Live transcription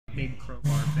big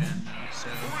Crowbar fan though, so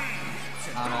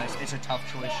I don't know, it's a tough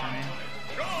choice for me.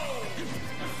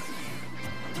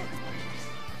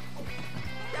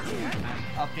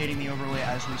 I'm updating the overlay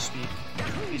as we speak.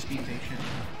 Please be patient.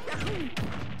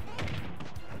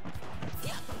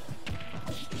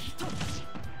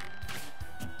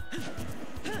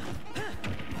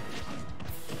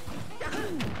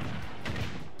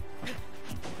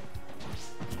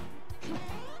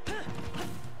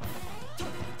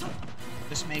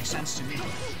 This makes sense to me.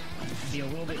 It'd be a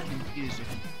little bit confusing.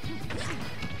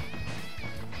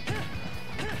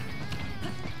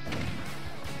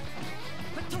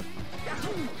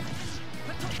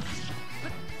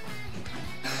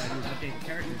 Update the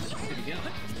characters. Good to go.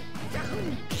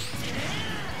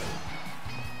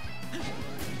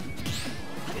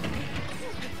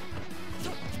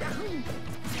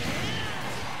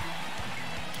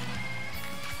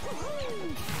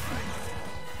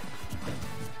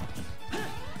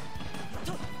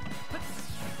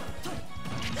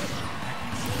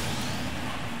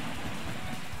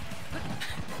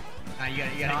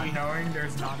 You gotta not knowing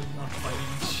there's not enough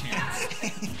fighting chance.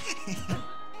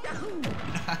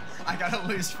 I gotta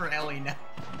lose for Ellie now.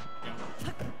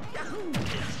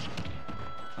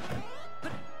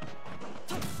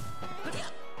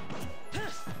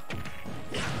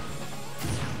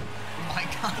 Oh my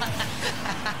god.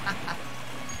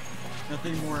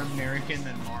 Nothing more American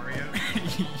than Mario.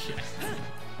 Yeah.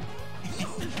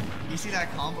 You see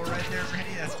that combo right there,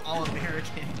 Randy? That's all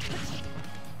American.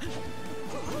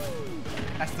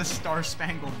 That's the Star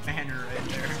Spangled Banner right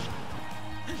there.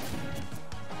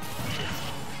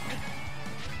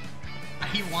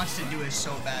 He wants to do it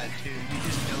so bad too. You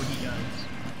just know he does.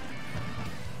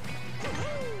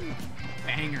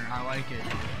 Banger, I like it.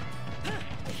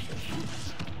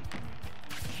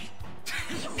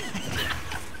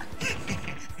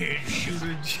 She's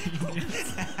a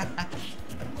genius.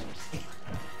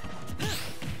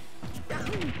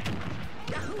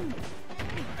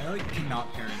 I like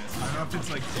cannot parry this. I don't know if it's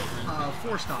like different.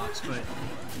 4 stocks, but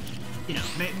you know,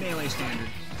 melee standard.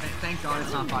 Thank God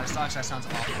it's not 5 stocks. That sounds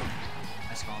awful.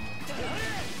 Nice combo.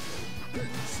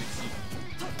 60.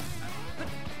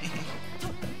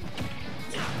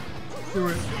 Do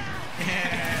it.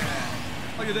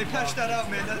 Yeah. Oh yeah, they patched that out,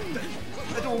 man.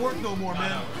 That don't work no more,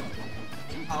 man.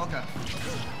 Oh, okay.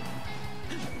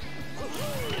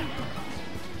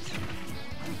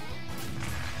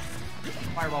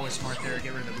 Fireball was smart there.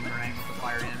 Get rid of the boomerang with the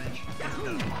fire damage.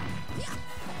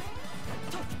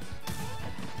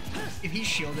 If he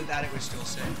shielded that, it was still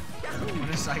sick. What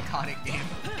a psychotic game.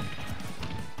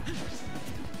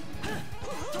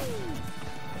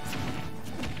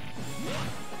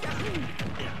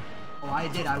 Oh, I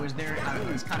did. I was there. I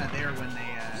was kind of there when they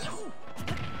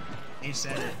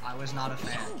said it. I was not a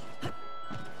fan.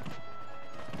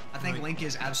 I think Link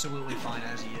is absolutely fine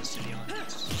as he is, to be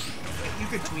honest. You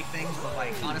could tweak things, but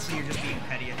like honestly, you're just being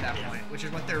petty at that point, which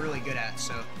is what they're really good at.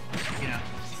 So, you know.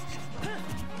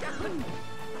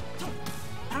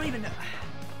 I don't even know.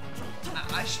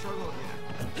 I struggle.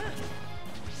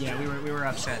 Yeah, we were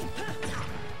upset.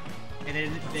 And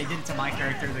they did it to my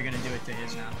character. They're gonna do it to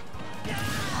his now.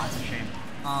 Oh, that's a shame.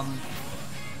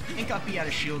 Ink Uppy out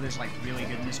of shield is like really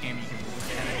good in this game. You can look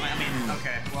at it. I mean,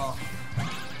 okay, well,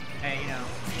 hey, you know,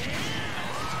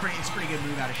 it's a pretty good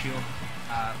move out of shield.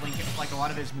 Link, like a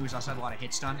lot of his moves also have a lot of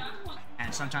hit stun,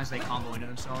 and sometimes they combo into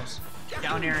themselves.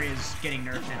 Down air is getting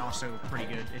nerfed and also pretty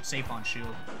good. It's safe on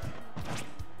shield.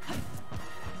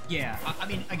 Yeah, I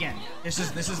mean, again, this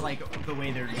is like the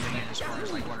way they're doing it as far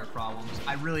as like what are problems.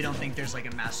 I really don't think there's like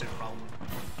a massive problem.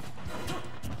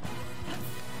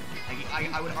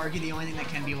 Like, I would argue the only thing that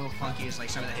can be a little funky is like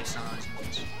some of the hit stun on his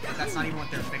moves. But that's not even what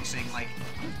they're fixing, like,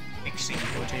 fixing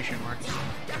quotation marks.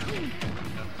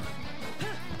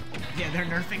 Yeah, they're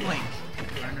nerfing Link.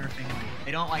 They're nerfing Link.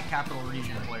 They don't like Capital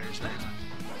Region players very much.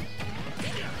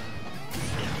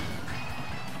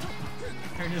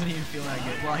 Turn doesn't even feel that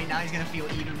good. Well, now he's gonna feel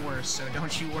even worse, so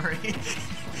don't you worry.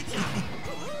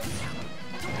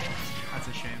 That's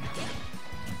a shame.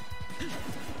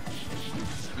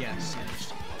 Yes,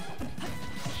 yes.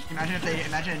 Imagine if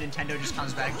Nintendo just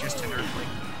comes back just to nerf Link.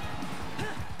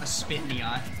 A spit in the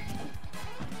eye.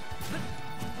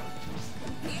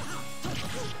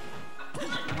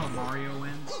 I hope Mario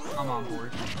wins. I'm on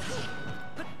board.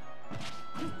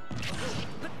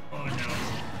 Oh no.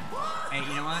 Hey,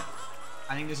 you know what?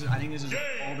 I think this is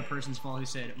all the person's fault who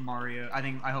said Mario. I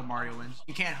hope Mario wins.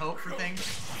 You can't hope for things.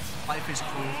 Life is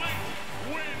cool.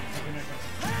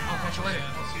 I'll catch you later.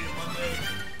 I'll see you Monday.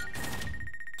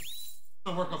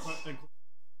 Still work on something.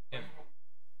 Yeah.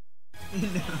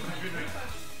 No.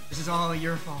 This is all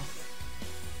your fault.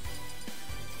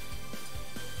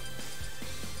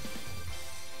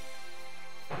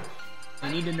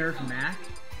 need to nerf Mac.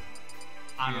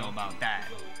 I don't know about that.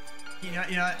 You know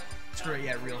what? Screw it.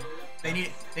 Yeah, real.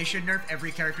 They should nerf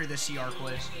every character the CR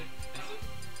plays.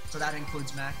 So that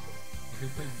includes Mac. Who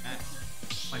plays Mac?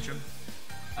 Punch him.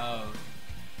 Oh.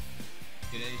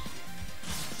 Good age.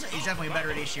 He's definitely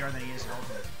better at HDR than he is at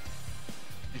Ultimate.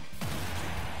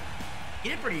 He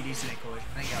did pretty decent at Cohoes.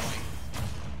 I think he got like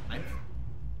 9.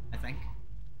 I think.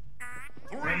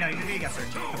 Wait, no, he got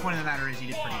 13. The point of the matter is he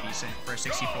did pretty decent for a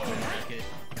 64 kid.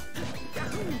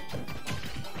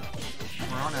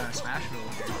 We're on a Smashville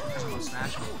here. Because I'm on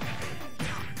Smashville.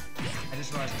 I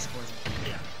just realized the scores.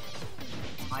 Yeah.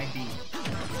 IB.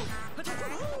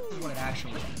 What it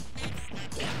actually is.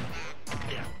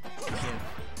 Yeah.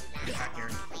 Get back here.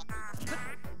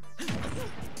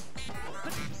 I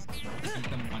think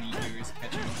the money here is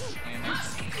catching planets.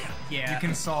 Yeah. You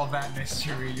can solve that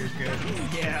mystery, you're good.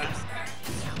 Yeah.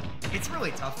 It's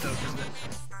really tough though, because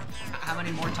how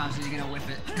many more times is he gonna whip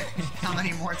it? How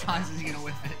many more times is he gonna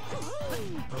whip it?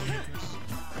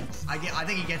 I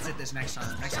think he gets it this next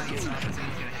time. Next time he gets it, I think he's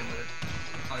gonna hit him with it.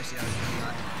 Obviously, that was gonna be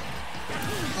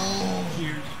oh,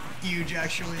 huge. Huge,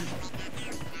 actually.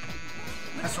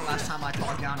 That's the last time I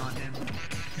talked down on him.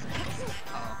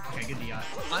 Oh, okay, good DI.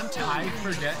 I'm telling you. I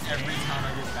forget every time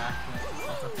I get back.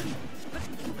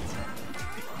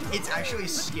 It's actually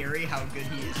scary how good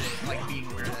he is at like being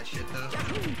aware of that shit though.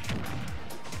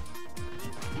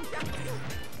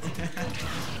 Okay,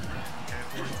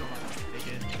 4 to 1. They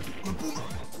did.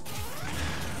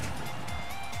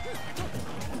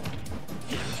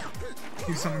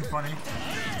 Do something funny.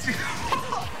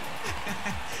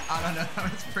 I don't know,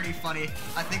 that was pretty funny.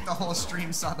 I think the whole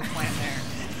stream saw the plan there.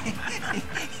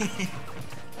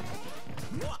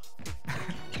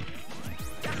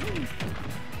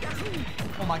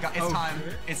 Oh my god, it's time.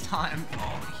 Shit. It's time.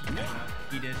 Oh,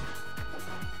 he did.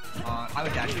 I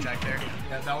would dash attack there.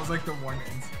 Yeah, that was like the one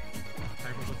instant.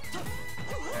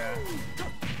 Yeah.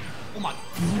 Oh my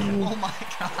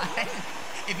god.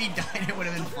 If he died, it would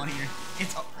have been funnier.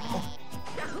 It's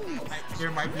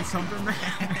there might be something there.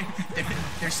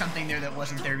 There's something there that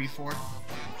wasn't there before.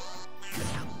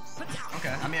 Okay,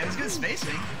 I mean, it was good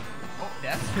spacing. Oh,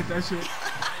 death. Hit that shit.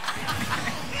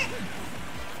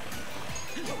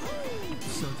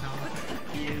 So talented.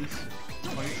 He is.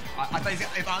 I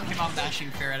thought if I'm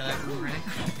bashing fair out of that boomerang,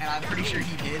 and I'm pretty sure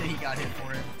he did, and he got hit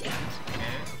for it.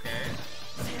 Okay.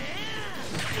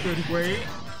 Good weight.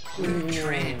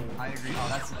 Trade. I agree. Oh,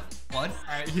 that's what?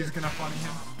 Alright, he's gonna funny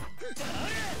him.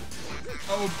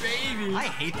 Oh, baby! I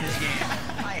hate this game.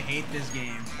 I hate this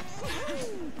game.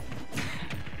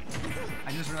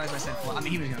 I just realized I said flood. I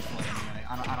mean, he was gonna flood anyway.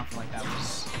 I don't feel like that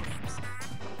was.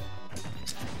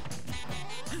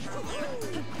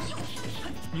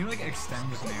 Can you like extend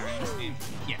with Nair in this game?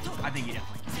 Yeah, I think you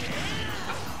definitely can.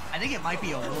 I think it might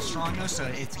be a little strong though, so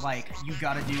it's like you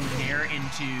gotta do Nair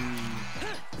into.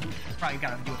 Probably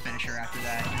gotta do a finisher after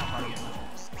that. You know, probably get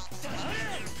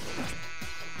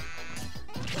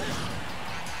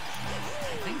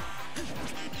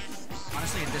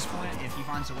honestly, at this point, if he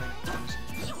finds a way to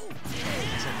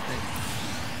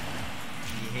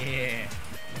yeah.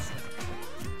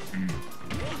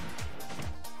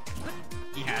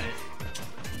 He had it.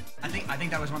 I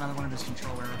think that was one of his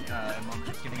controller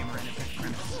moments, giving him a random picture.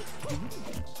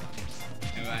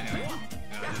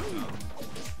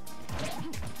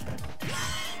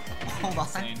 Hold on.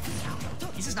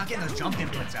 He's just not getting those jump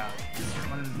inputs out.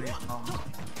 One of his biggest problems.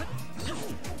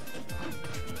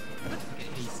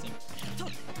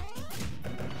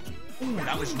 Ooh,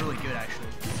 that was really good, actually.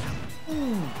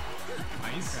 Ooh.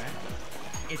 Nice. Okay.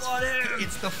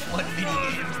 It's the flood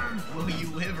minigame. Will you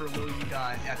live or will you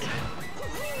die? That's it.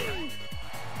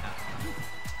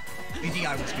 The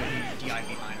DI was good. He DI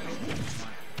behind him.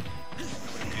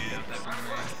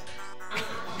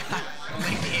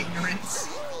 Link the ignorance.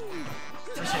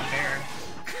 First hit bear.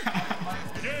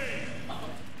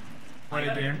 What a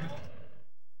game.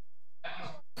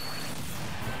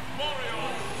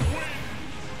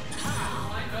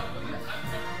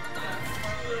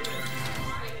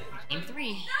 Game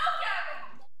 3.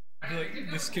 I feel like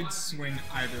this could swing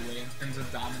either way in terms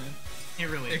of dominance. It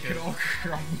really It could all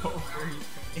crumble for you.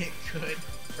 It could.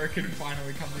 Or it could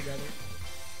finally come together.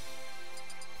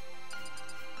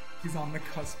 He's on the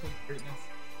cusp of greatness.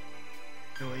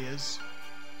 It really is.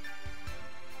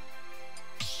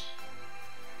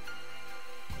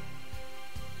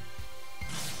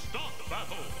 Start the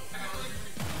battle!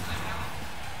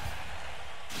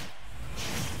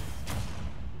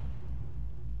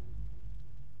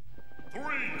 3,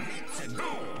 2,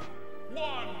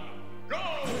 1, go!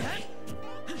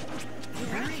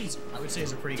 I would say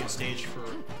it's a pretty good stage for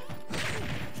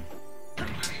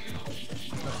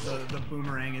the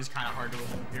boomerang is kind of hard to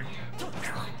avoid here.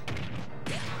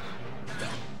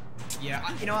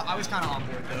 Yeah, you know what? I was kind of on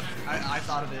board though. I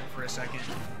thought of it for a second.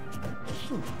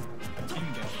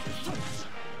 Bingo.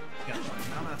 Yeah, I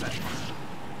don't know if that's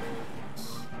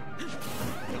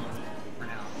for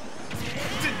now.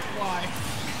 Didn't fly.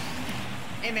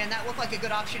 Hey man, that looked like a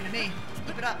good option to me.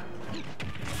 Keep it up.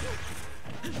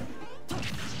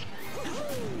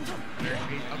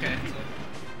 Okay.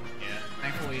 Yeah,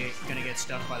 thankfully gonna get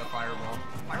stuffed by the fireball.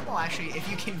 Fireball actually, if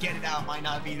you can get it out, might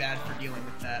not be bad for dealing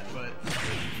with that, but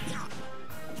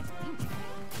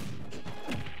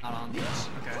not on these.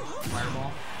 Okay,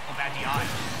 fireball. Oh, bad DI.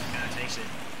 Kinda takes it.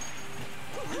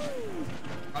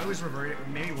 I was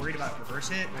maybe worried about reverse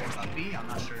hit or about B. I'm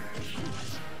not sure.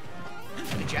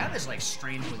 The jab is like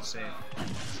strangely safe.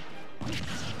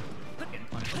 Getting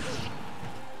punished.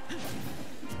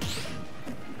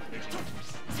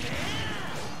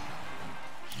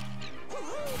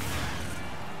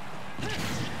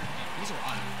 He's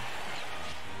alive.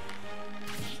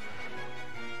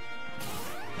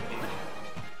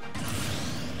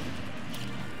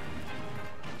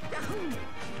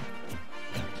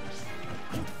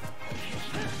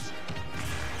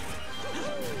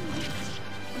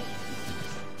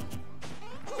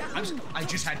 I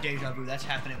just had deja vu. That's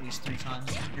happened at least 3 times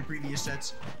in previous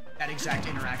sets. That exact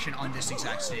interaction on this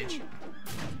exact stage.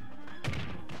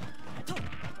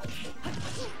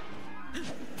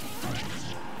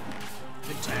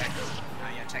 Good tech.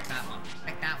 Yeah, tech that one.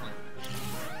 Tech that one.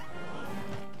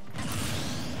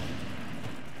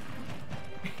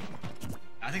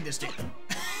 I think this stage.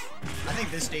 I think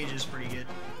this stage is pretty good.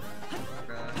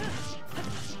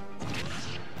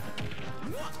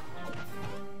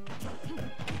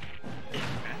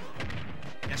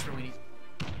 Desperately.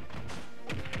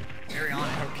 Carry on.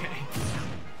 Okay.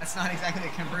 That's not exactly the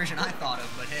conversion I thought of,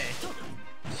 but hey.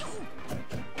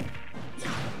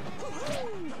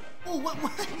 Oh, what?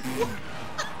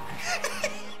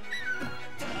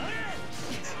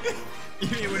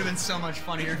 It would have been so much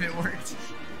funnier if it worked.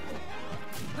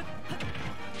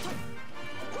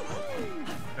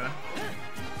 Okay.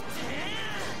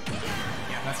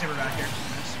 Yeah, let's hit her back here.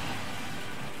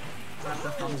 Slap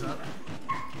the thumbs up.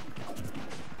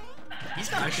 He's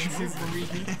got a shoe.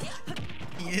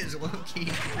 He is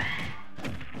low-key.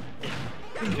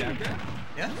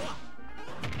 Yeah?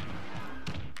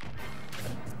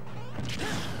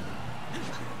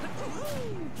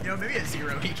 You know, maybe at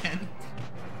 0 he can.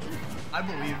 I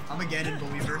believe. I'm a Ganon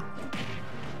believer.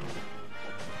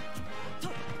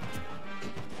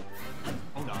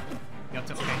 Hold on. You have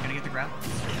to. Okay, gonna get the grab.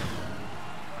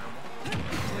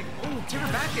 Like, oh, get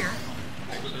her back here.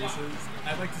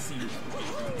 I'd like to see you.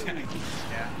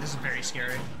 Yeah, this is very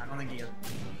scary. I don't think he.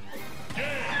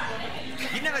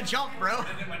 You never jump, bro.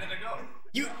 When did it go?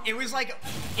 It was like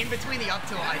in between the up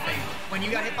tilt, I think. When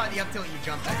you got hit by the up tilt, you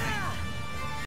jumped, I think.